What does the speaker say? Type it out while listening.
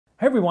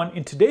Hey everyone,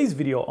 in today's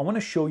video, I want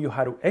to show you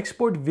how to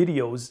export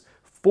videos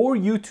for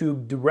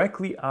YouTube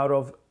directly out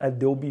of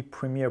Adobe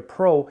Premiere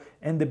Pro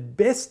and the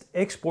best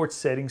export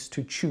settings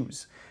to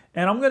choose.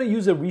 And I'm going to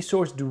use a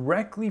resource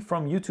directly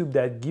from YouTube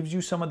that gives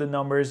you some of the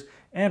numbers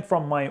and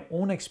from my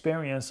own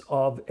experience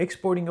of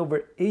exporting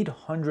over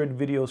 800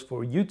 videos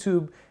for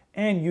YouTube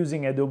and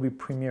using Adobe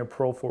Premiere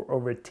Pro for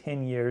over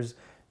 10 years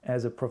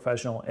as a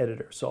professional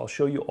editor. So I'll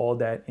show you all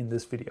that in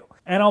this video.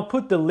 And I'll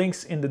put the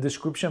links in the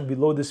description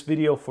below this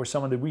video for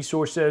some of the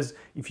resources.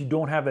 If you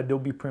don't have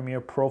Adobe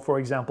Premiere Pro, for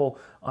example,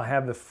 I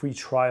have a free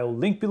trial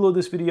link below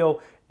this video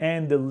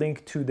and the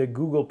link to the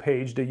Google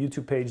page, the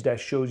YouTube page that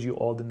shows you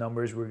all the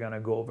numbers we're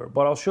gonna go over.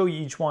 But I'll show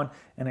you each one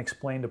and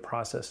explain the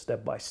process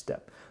step by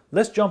step.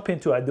 Let's jump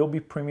into Adobe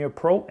Premiere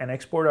Pro and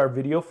export our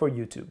video for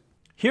YouTube.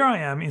 Here I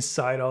am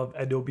inside of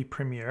Adobe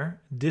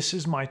Premiere. This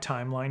is my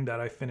timeline that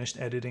I finished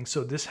editing.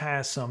 So this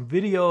has some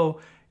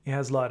video, it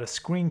has a lot of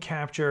screen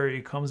capture,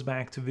 it comes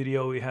back to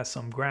video, it has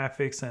some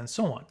graphics and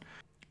so on.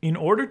 In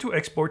order to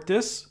export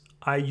this,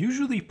 I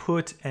usually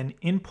put an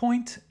in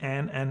point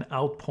and an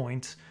out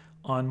point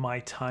on my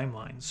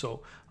timeline.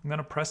 So I'm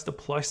gonna press the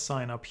plus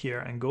sign up here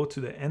and go to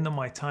the end of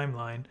my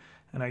timeline.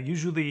 And I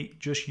usually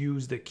just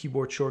use the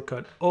keyboard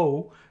shortcut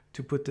O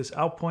to put this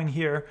out point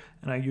here,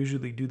 and I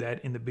usually do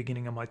that in the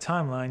beginning of my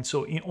timeline.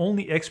 So it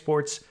only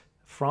exports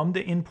from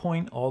the in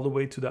point all the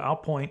way to the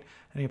out point,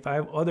 and if I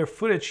have other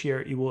footage here,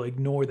 it will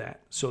ignore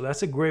that. So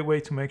that's a great way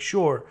to make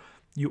sure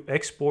you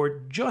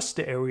export just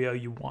the area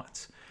you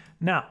want.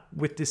 Now,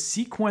 with the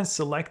sequence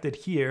selected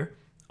here,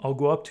 I'll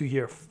go up to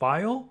here,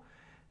 File,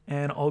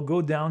 and I'll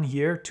go down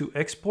here to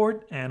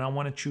Export, and I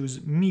want to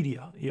choose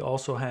Media. It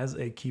also has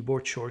a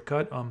keyboard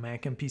shortcut on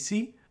Mac and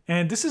PC.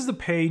 And this is the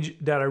page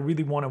that I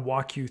really want to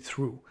walk you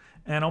through.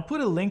 And I'll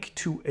put a link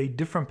to a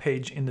different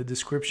page in the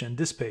description,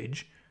 this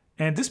page.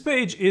 And this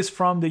page is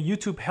from the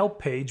YouTube help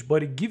page,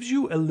 but it gives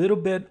you a little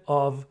bit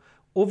of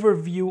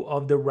overview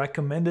of the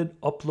recommended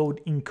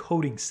upload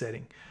encoding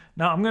setting.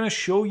 Now I'm going to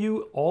show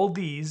you all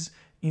these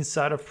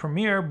inside of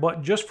Premiere,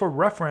 but just for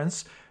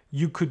reference,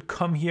 you could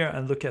come here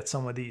and look at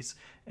some of these.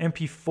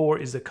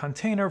 MP4 is the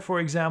container, for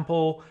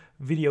example.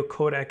 Video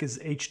codec is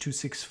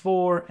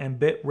H.264, and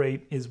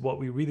bitrate is what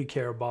we really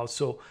care about.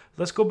 So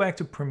let's go back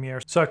to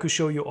Premiere so I could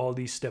show you all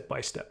these step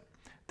by step.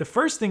 The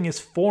first thing is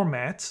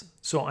format.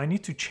 So I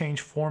need to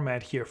change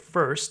format here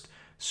first.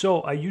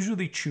 So I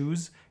usually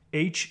choose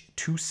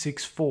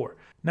H.264.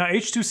 Now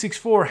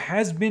H.264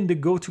 has been the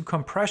go-to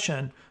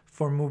compression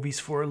for movies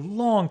for a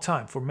long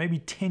time, for maybe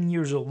 10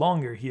 years or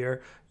longer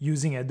here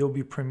using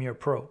Adobe Premiere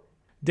Pro.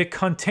 The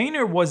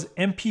container was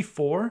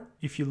MP4.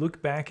 If you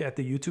look back at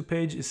the YouTube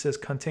page, it says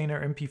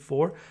container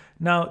MP4.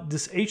 Now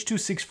this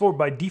H.264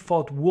 by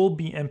default will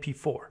be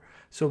MP4.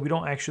 So we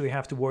don't actually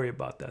have to worry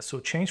about that. So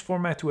change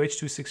format to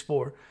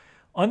H.264.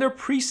 Under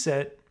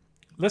preset,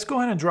 let's go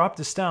ahead and drop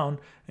this down.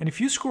 And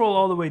if you scroll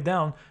all the way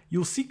down,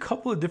 you'll see a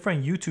couple of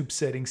different YouTube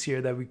settings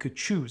here that we could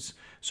choose.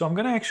 So I'm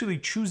gonna actually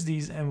choose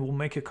these and we'll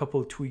make a couple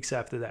of tweaks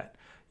after that.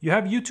 You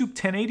have YouTube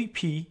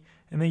 1080p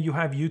and then you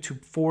have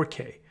YouTube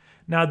 4K.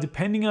 Now,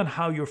 depending on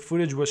how your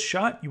footage was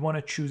shot, you want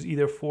to choose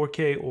either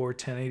 4K or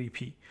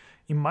 1080p.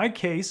 In my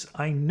case,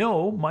 I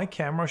know my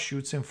camera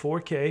shoots in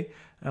 4K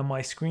and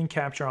my screen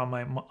capture on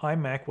my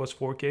iMac was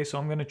 4K, so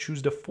I'm going to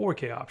choose the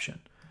 4K option.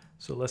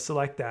 So let's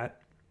select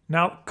that.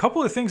 Now, a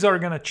couple of things are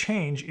going to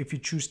change if you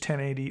choose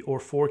 1080 or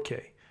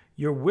 4K.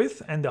 Your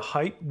width and the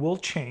height will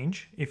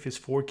change if it's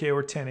 4K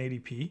or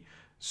 1080p,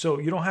 so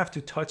you don't have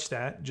to touch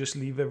that, just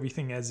leave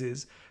everything as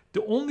is.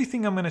 The only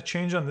thing I'm going to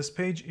change on this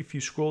page, if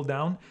you scroll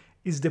down,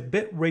 is the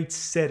bitrate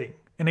setting.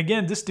 And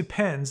again, this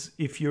depends.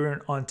 If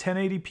you're on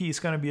 1080p, it's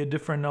going to be a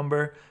different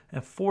number,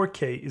 and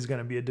 4K is going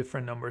to be a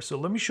different number. So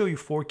let me show you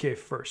 4K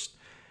first.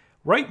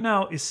 Right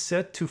now it's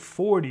set to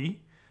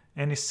 40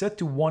 and it's set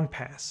to 1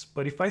 pass.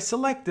 But if I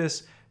select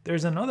this,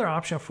 there's another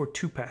option for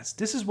 2 pass.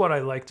 This is what I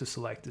like to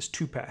select, is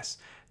 2 pass.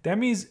 That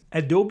means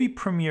Adobe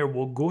Premiere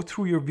will go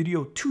through your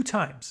video 2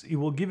 times. It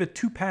will give it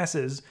 2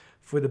 passes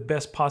for the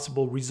best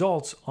possible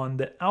results on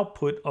the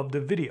output of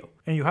the video.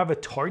 And you have a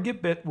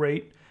target bit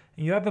rate,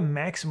 and you have a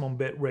maximum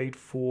bit rate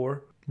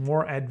for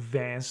more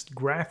advanced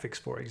graphics,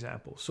 for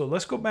example. So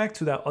let's go back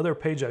to that other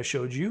page I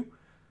showed you.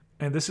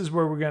 And this is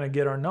where we're going to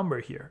get our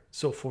number here.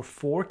 So for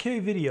 4K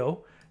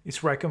video,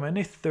 it's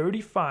recommended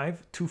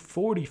 35 to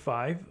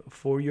 45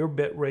 for your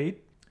bit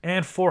rate.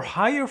 And for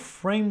higher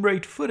frame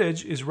rate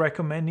footage is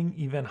recommending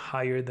even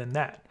higher than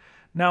that.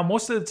 Now,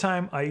 most of the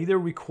time, I either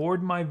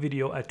record my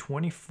video at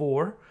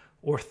 24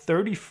 or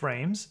 30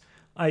 frames,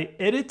 I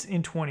edit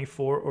in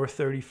 24 or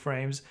 30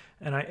 frames,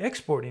 and I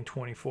export in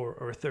 24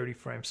 or 30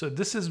 frames. So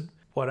this is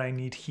what I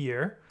need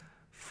here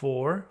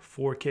for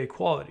 4K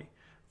quality.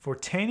 For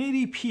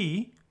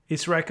 1080p,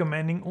 it's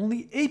recommending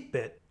only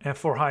 8-bit, and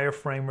for higher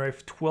frame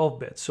rate,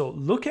 12-bit. So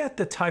look at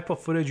the type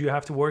of footage you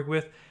have to work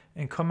with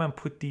and come and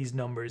put these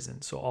numbers in.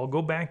 So I'll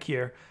go back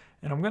here,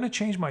 and I'm gonna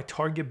change my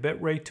target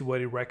bit rate to what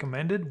it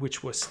recommended,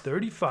 which was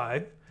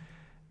 35.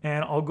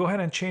 And I'll go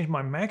ahead and change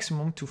my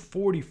maximum to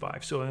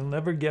 45, so it'll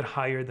never get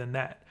higher than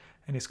that.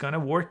 And it's gonna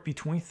work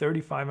between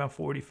 35 and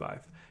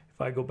 45. If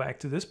If I go back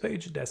to this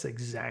page, that's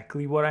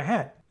exactly what I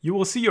had. You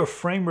will see your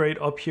frame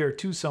rate up here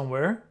too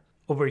somewhere.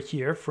 Over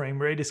here,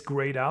 frame rate is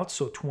grayed out,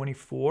 so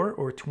 24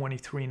 or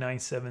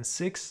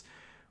 23976,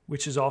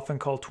 which is often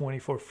called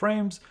 24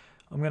 frames.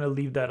 I'm going to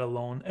leave that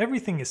alone.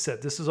 Everything is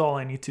set. This is all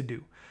I need to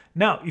do.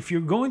 Now, if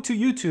you're going to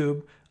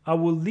YouTube, I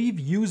will leave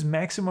use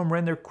maximum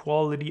render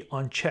quality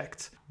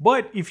unchecked.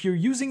 But if you're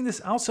using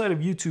this outside of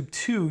YouTube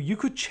too, you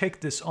could check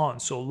this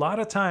on. So a lot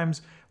of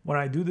times when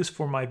I do this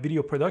for my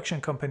video production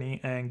company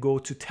and go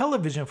to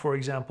television, for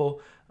example,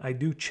 I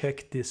do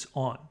check this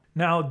on.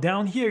 Now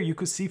down here, you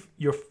could see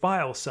your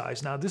file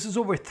size. Now this is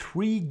over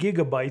 3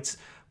 gigabytes,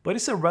 but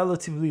it's a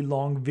relatively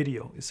long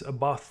video. It's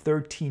about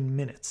 13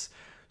 minutes.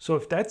 So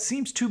if that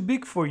seems too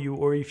big for you,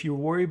 or if you're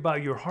worried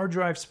about your hard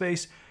drive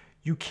space,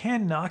 you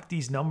can knock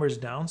these numbers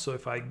down. So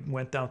if I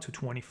went down to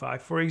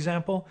 25, for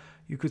example,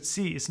 you could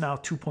see it's now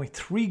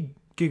 2.3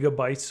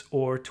 gigabytes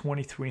or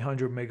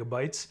 2300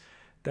 megabytes.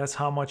 That's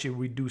how much it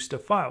reduced the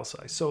file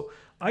size. So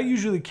I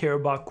usually care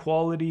about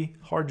quality.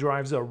 Hard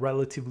drives are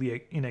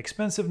relatively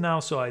inexpensive now,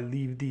 so I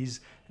leave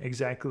these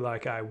exactly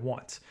like I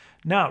want.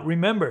 Now,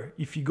 remember,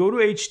 if you go to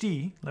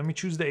HD, let me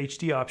choose the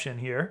HD option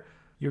here.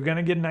 You're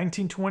gonna get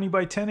 1920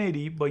 by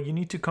 1080, but you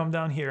need to come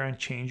down here and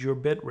change your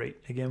bit rate.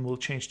 Again, we'll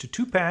change to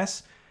 2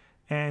 pass,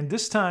 and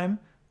this time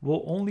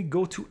we'll only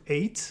go to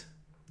 8,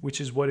 which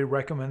is what it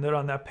recommended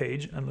on that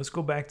page. And let's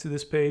go back to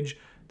this page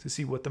to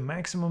see what the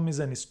maximum is,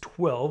 and it's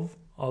 12.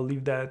 I'll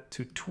leave that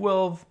to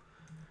 12.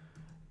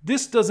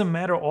 This doesn't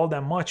matter all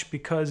that much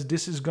because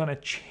this is gonna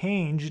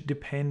change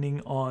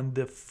depending on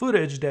the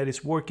footage that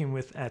it's working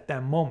with at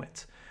that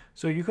moment.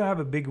 So you could have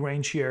a big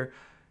range here.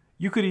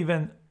 You could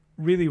even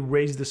really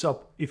raise this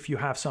up if you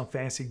have some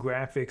fancy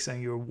graphics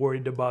and you're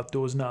worried about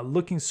those not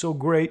looking so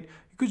great.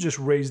 You could just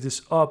raise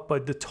this up,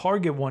 but the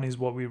target one is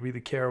what we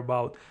really care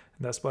about.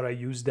 And that's what I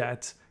use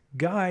that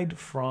guide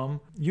from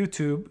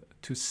YouTube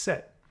to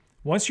set.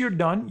 Once you're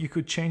done, you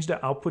could change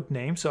the output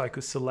name. So I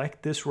could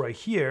select this right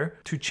here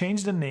to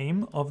change the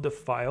name of the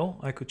file.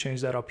 I could change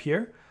that up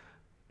here.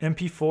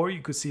 MP4,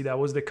 you could see that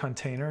was the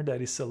container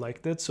that is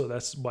selected. So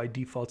that's by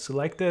default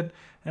selected.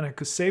 And I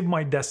could save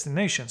my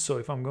destination. So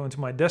if I'm going to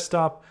my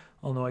desktop,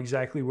 I'll know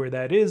exactly where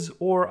that is.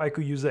 Or I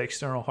could use the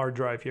external hard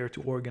drive here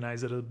to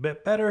organize it a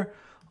bit better.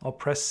 I'll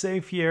press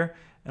save here.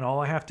 And all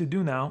I have to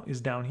do now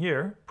is down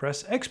here,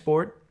 press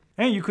export.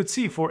 And you could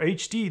see for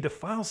HD, the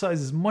file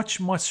size is much,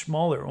 much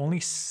smaller,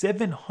 only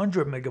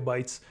 700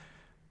 megabytes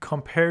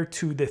compared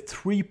to the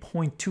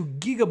 3.2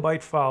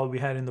 gigabyte file we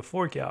had in the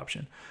 4K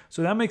option.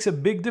 So that makes a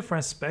big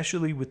difference,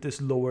 especially with this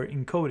lower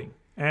encoding.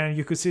 And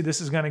you could see this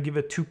is going to give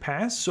it 2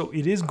 pass. So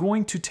it is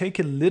going to take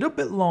a little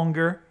bit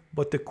longer,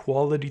 but the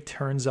quality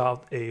turns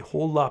out a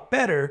whole lot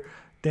better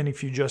than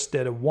if you just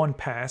did a 1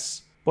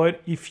 pass.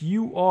 But if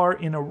you are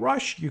in a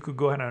rush, you could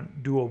go ahead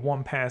and do a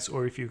 1 pass,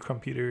 or if your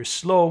computer is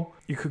slow,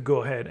 you could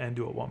go ahead and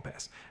do a 1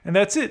 pass. And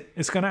that's it.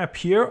 It's going to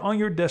appear on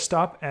your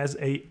desktop as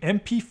a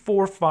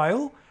MP4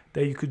 file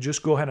that you could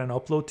just go ahead and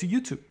upload to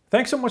YouTube.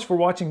 Thanks so much for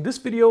watching this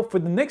video. For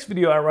the next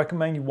video, I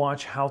recommend you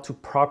watch how to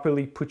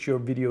properly put your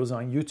videos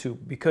on YouTube,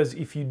 because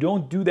if you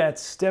don't do that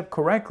step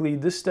correctly,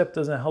 this step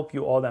doesn't help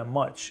you all that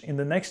much. In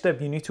the next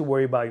step, you need to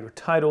worry about your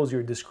titles,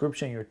 your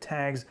description, your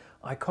tags.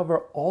 I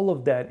cover all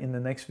of that in the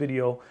next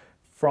video,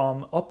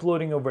 from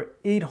uploading over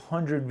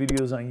 800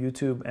 videos on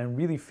YouTube and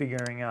really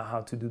figuring out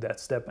how to do that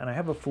step. And I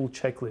have a full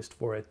checklist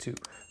for it too.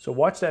 So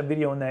watch that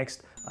video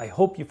next. I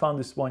hope you found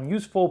this one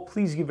useful.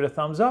 Please give it a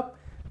thumbs up,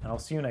 and I'll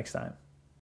see you next time.